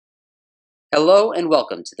Hello and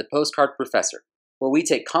welcome to the Postcard Professor, where we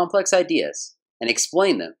take complex ideas and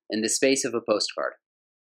explain them in the space of a postcard.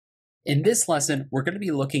 In this lesson, we're going to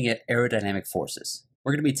be looking at aerodynamic forces.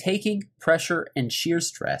 We're going to be taking pressure and shear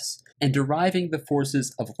stress and deriving the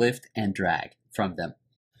forces of lift and drag from them.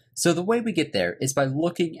 So the way we get there is by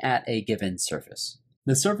looking at a given surface.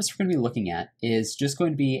 The surface we're going to be looking at is just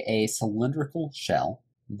going to be a cylindrical shell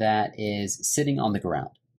that is sitting on the ground.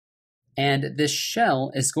 And this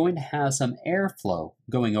shell is going to have some airflow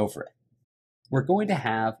going over it. We're going to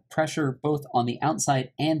have pressure both on the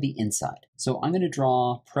outside and the inside. So I'm going to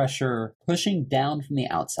draw pressure pushing down from the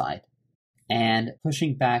outside and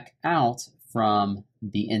pushing back out from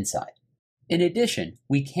the inside. In addition,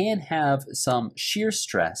 we can have some shear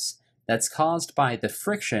stress that's caused by the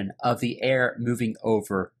friction of the air moving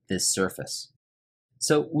over this surface.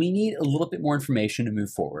 So we need a little bit more information to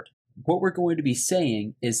move forward. What we're going to be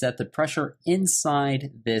saying is that the pressure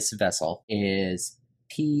inside this vessel is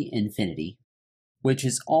P infinity, which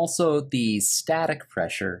is also the static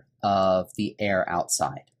pressure of the air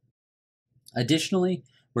outside. Additionally,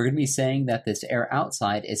 we're going to be saying that this air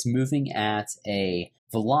outside is moving at a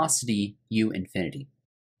velocity u infinity.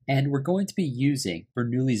 And we're going to be using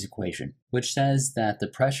Bernoulli's equation, which says that the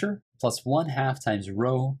pressure plus 1/2 times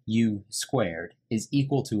rho u squared is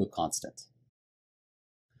equal to a constant.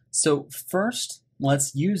 So first,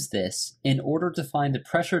 let's use this in order to find the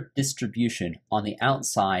pressure distribution on the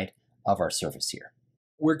outside of our surface here.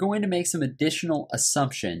 We're going to make some additional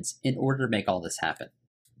assumptions in order to make all this happen.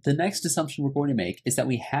 The next assumption we're going to make is that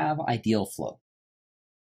we have ideal flow.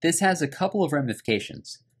 This has a couple of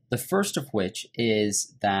ramifications, the first of which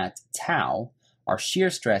is that tau, our shear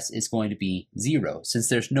stress, is going to be 0 since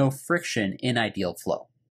there's no friction in ideal flow.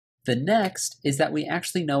 The next is that we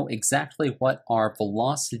actually know exactly what our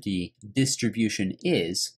velocity distribution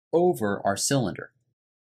is over our cylinder.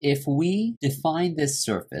 If we define this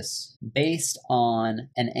surface based on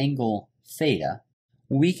an angle theta,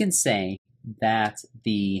 we can say that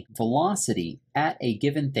the velocity at a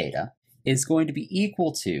given theta is going to be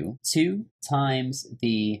equal to 2 times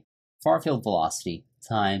the far-field velocity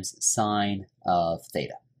times sine of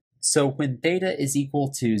theta. So when theta is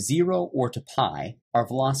equal to 0 or to pi, our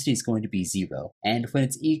velocity is going to be 0. And when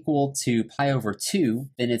it's equal to pi over 2,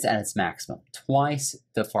 then it's at its maximum, twice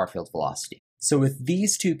the far-field velocity. So with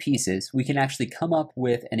these two pieces, we can actually come up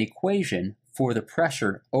with an equation for the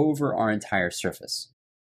pressure over our entire surface.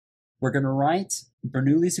 We're going to write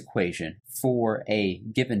Bernoulli's equation for a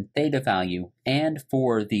given theta value and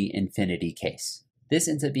for the infinity case. This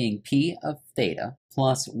ends up being P of theta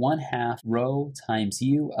plus 1/2 rho times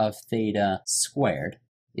u of theta squared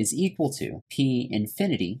is equal to P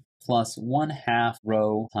infinity plus 1/2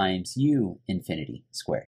 rho times u infinity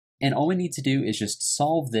squared. And all we need to do is just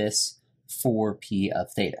solve this for P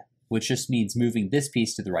of theta, which just means moving this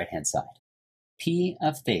piece to the right-hand side. P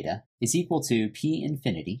of theta is equal to P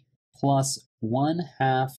infinity plus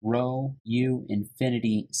 1/2 rho u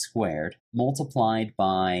infinity squared multiplied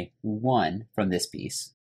by 1 from this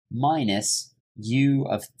piece minus u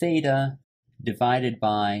of theta divided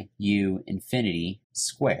by u infinity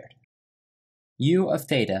squared. U of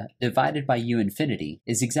theta divided by u infinity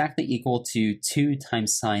is exactly equal to 2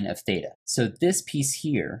 times sine of theta. So this piece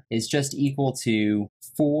here is just equal to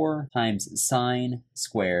 4 times sine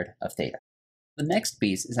squared of theta. The next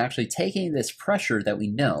piece is actually taking this pressure that we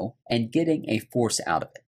know and getting a force out of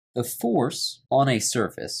it. The force on a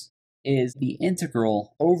surface is the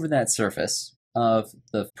integral over that surface of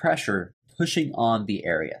the pressure pushing on the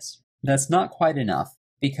areas. That's not quite enough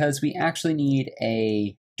because we actually need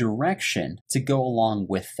a direction to go along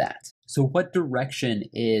with that. So what direction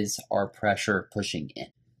is our pressure pushing in?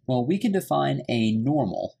 Well, we can define a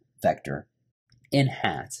normal vector in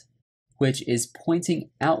hat, which is pointing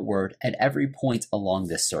outward at every point along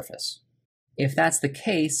this surface. If that's the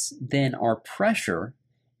case, then our pressure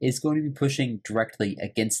is going to be pushing directly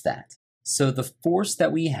against that. So the force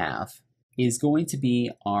that we have is going to be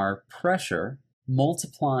our pressure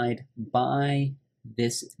multiplied by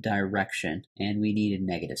this direction, and we need a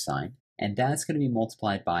negative sign, and that's going to be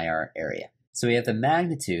multiplied by our area. So we have the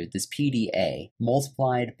magnitude, this PdA,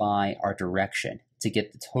 multiplied by our direction to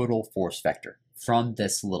get the total force vector from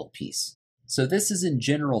this little piece. So this is in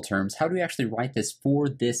general terms. How do we actually write this for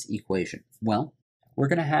this equation? Well, we're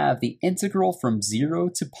going to have the integral from 0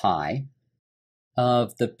 to pi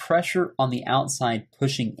of the pressure on the outside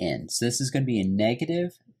pushing in. So this is going to be a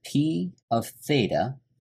negative P of theta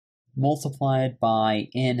multiplied by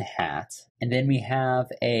n hat. And then we have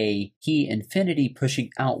a P infinity pushing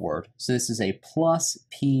outward. So this is a plus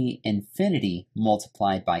P infinity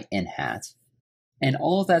multiplied by n hat. And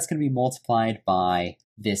all of that's going to be multiplied by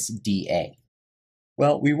this dA.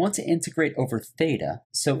 Well, we want to integrate over theta,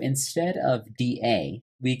 so instead of dA,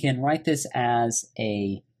 we can write this as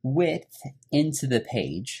a width into the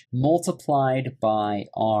page multiplied by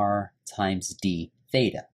r times d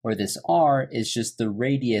theta, where this r is just the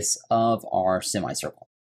radius of our semicircle.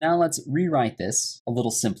 Now let's rewrite this a little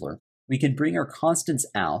simpler. We can bring our constants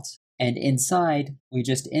out, and inside we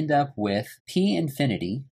just end up with p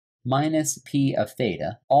infinity minus p of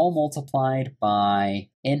theta, all multiplied by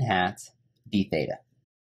n hat d theta.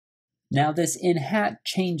 Now this n hat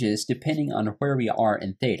changes depending on where we are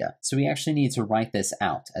in theta, so we actually need to write this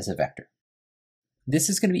out as a vector. This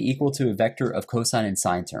is going to be equal to a vector of cosine and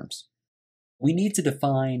sine terms. We need to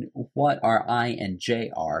define what our I and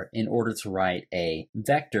j are in order to write a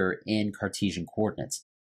vector in Cartesian coordinates.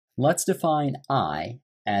 Let's define I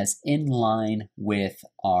as in line with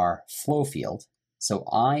our flow field. So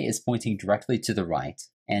I is pointing directly to the right,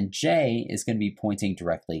 and j is going to be pointing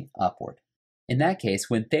directly upward. In that case,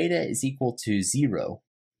 when theta is equal to 0,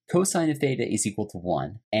 cosine of theta is equal to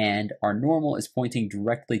 1, and our normal is pointing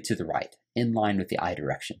directly to the right, in line with the I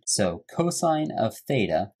direction. So cosine of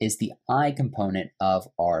theta is the I component of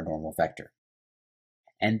our normal vector.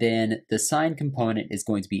 And then the sine component is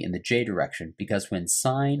going to be in the j direction, because when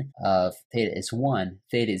sine of theta is 1,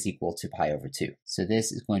 theta is equal to pi over 2. So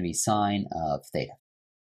this is going to be sine of theta.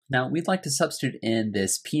 Now we'd like to substitute in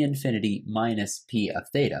this p infinity minus p of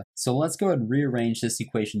theta. So let's go ahead and rearrange this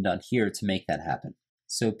equation down here to make that happen.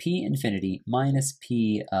 So p infinity minus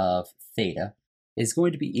p of theta is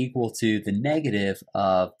going to be equal to the negative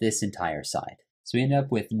of this entire side. So we end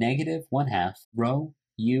up with negative 1/2 rho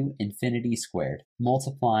u infinity squared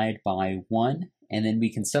multiplied by 1, and then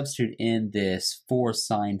we can substitute in this 4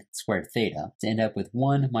 sine squared theta to end up with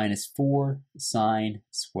 1 minus 4 sine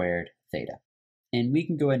squared theta. And we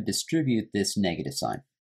can go ahead and distribute this negative sign.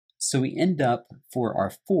 So we end up for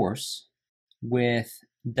our force with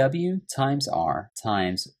W times R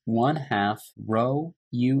times 1/2 rho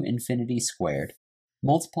u infinity squared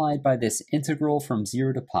multiplied by this integral from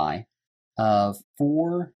 0 to pi of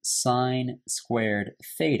 4 sine squared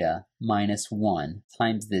theta minus 1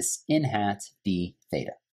 times this n hat d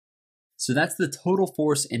theta. So that's the total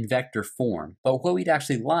force in vector form, but what we'd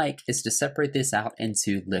actually like is to separate this out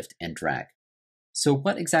into lift and drag. So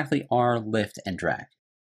what exactly are lift and drag?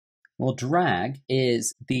 Well, drag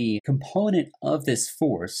is the component of this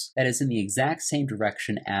force that is in the exact same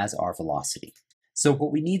direction as our velocity. So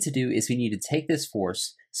what we need to do is we need to take this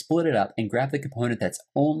force, split it up, and grab the component that's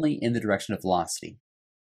only in the direction of velocity.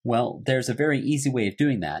 Well, there's a very easy way of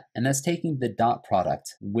doing that, and that's taking the dot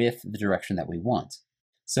product with the direction that we want.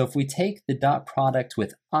 So if we take the dot product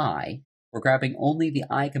with I, we're grabbing only the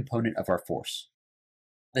I component of our force.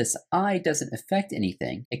 This I doesn't affect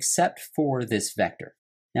anything except for this vector.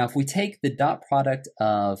 Now if we take the dot product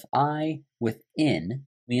of I with n,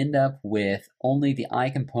 we end up with only the I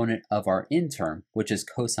component of our n term, which is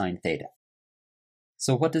cosine theta.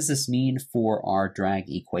 So what does this mean for our drag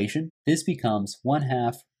equation? This becomes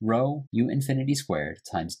 1/2 rho u infinity squared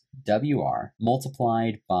times WR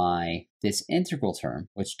multiplied by this integral term,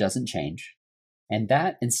 which doesn't change. And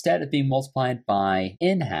that, instead of being multiplied by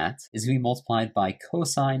n hat, is going to be multiplied by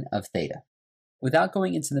cosine of theta. Without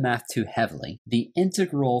going into the math too heavily, the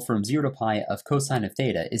integral from 0 to pi of cosine of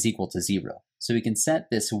theta is equal to 0. So we can set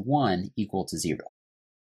this 1 equal to 0.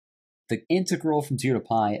 The integral from 0 to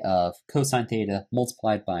pi of cosine theta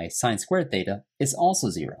multiplied by sine squared theta is also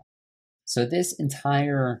 0. So this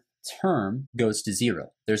entire term goes to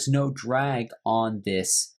 0. There's no drag on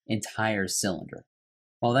this entire cylinder.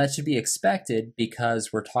 Well, that should be expected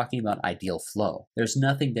because we're talking about ideal flow. There's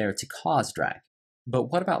nothing there to cause drag.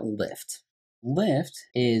 But what about lift? Lift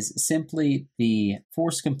is simply the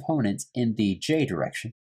force component in the j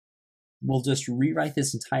direction. We'll just rewrite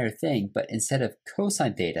this entire thing, but instead of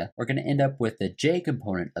cosine theta, we're going to end up with the j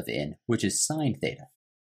component of n, which is sine theta.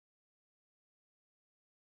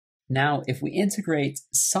 Now, if we integrate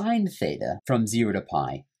sine theta from 0 to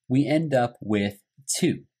pi, we end up with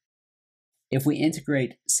 2. If we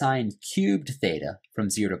integrate sine cubed theta from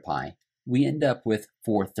 0 to pi, we end up with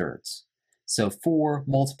 4/3. So 4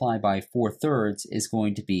 multiplied by 4/3 is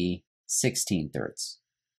going to be 16/3.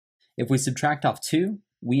 If we subtract off 2,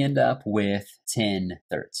 we end up with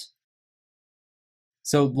 10/3.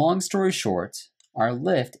 So long story short, our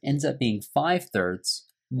lift ends up being 5/3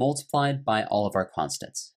 multiplied by all of our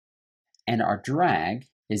constants. And our drag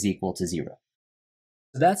is equal to 0.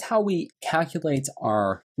 So that's how we calculate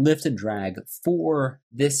our lift and drag for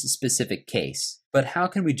this specific case. But how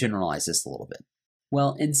can we generalize this a little bit?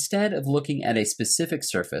 Well, instead of looking at a specific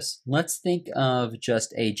surface, let's think of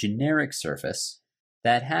just a generic surface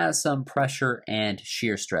that has some pressure and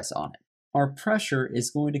shear stress on it. Our pressure is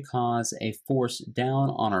going to cause a force down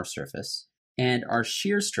on our surface, and our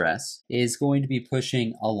shear stress is going to be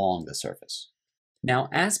pushing along the surface. Now,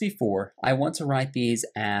 as before, I want to write these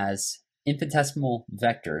as infinitesimal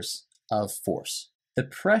vectors of force. The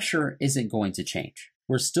pressure isn't going to change.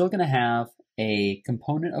 We're still going to have a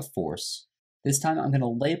component of force. This time I'm going to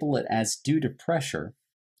label it as due to pressure,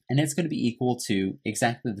 and it's going to be equal to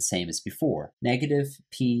exactly the same as before, negative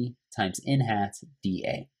P times n hat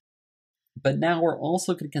dA. But now we're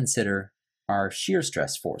also going to consider our shear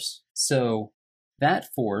stress force. So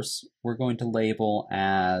that force we're going to label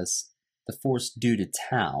as the force due to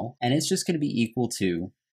tau, and it's just going to be equal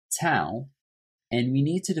to tau, and we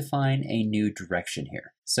need to define a new direction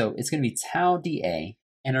here. So it's going to be tau dA,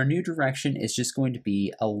 and our new direction is just going to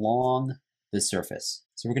be along the surface.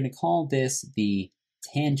 So we're going to call this the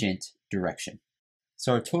tangent direction.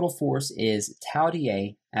 So our total force is tau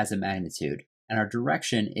dA as a magnitude, and our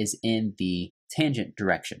direction is in the tangent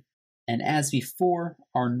direction. And as before,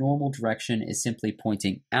 our normal direction is simply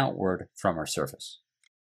pointing outward from our surface.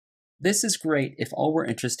 This is great if all we're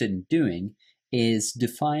interested in doing is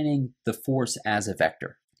defining the force as a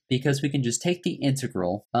vector, because we can just take the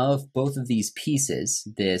integral of both of these pieces,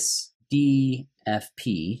 this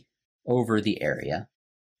dfp over the area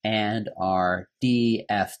and our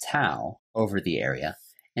df tau over the area,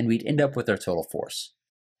 and we'd end up with our total force.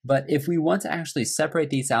 But if we want to actually separate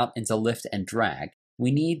these out into lift and drag, we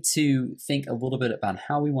need to think a little bit about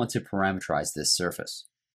how we want to parameterize this surface.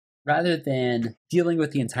 Rather than dealing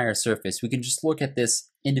with the entire surface, we can just look at this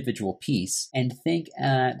individual piece and think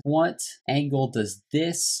at what angle does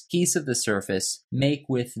this piece of the surface make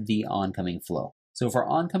with the oncoming flow. So if our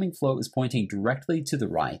oncoming flow is pointing directly to the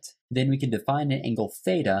right, then we can define an angle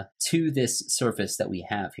theta to this surface that we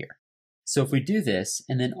have here. So if we do this,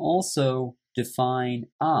 and then also define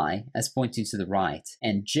I as pointing to the right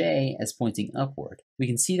and J as pointing upward, we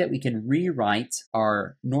can see that we can rewrite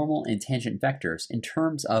our normal and tangent vectors in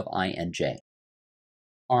terms of I and J.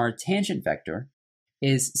 Our tangent vector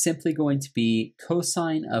is simply going to be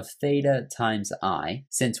cosine of theta times I,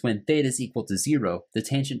 since when theta is equal to 0, the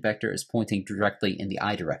tangent vector is pointing directly in the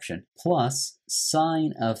I direction, plus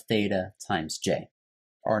sine of theta times J.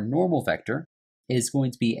 Our normal vector is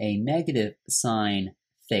going to be a negative sine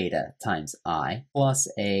theta times I plus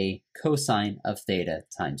a cosine of theta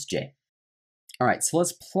times J. All right, so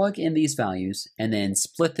let's plug in these values and then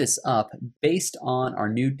split this up based on our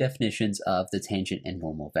new definitions of the tangent and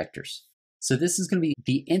normal vectors. So this is going to be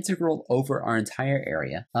the integral over our entire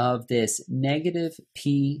area of this negative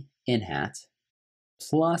p n hat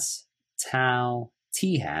plus tau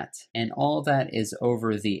t hat, and all that is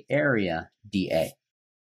over the area dA.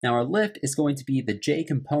 Now our lift is going to be the j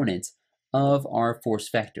component of our force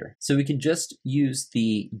vector. So we can just use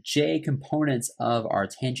the j components of our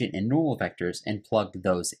tangent and normal vectors and plug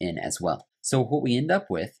those in as well. So what we end up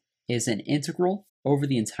with is an integral over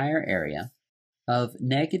the entire area of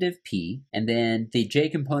negative p, and then the j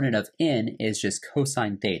component of n is just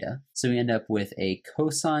cosine theta. So we end up with a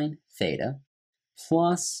cosine theta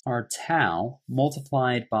plus our tau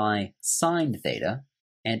multiplied by sine theta,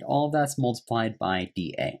 and all that's multiplied by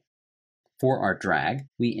dA. For our drag,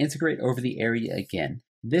 we integrate over the area again.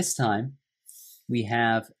 This time, we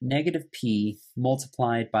have negative p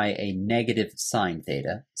multiplied by a negative sine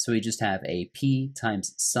theta, so we just have a p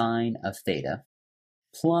times sine of theta,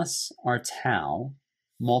 plus our tau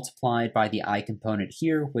multiplied by the I component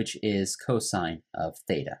here, which is cosine of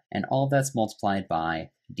theta, and all that's multiplied by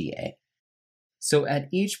dA. So at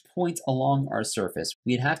each point along our surface,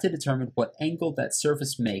 we'd have to determine what angle that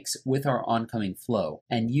surface makes with our oncoming flow,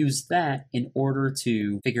 and use that in order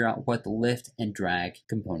to figure out what the lift and drag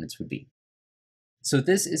components would be. So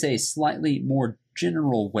this is a slightly more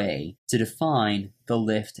general way to define the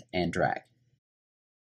lift and drag.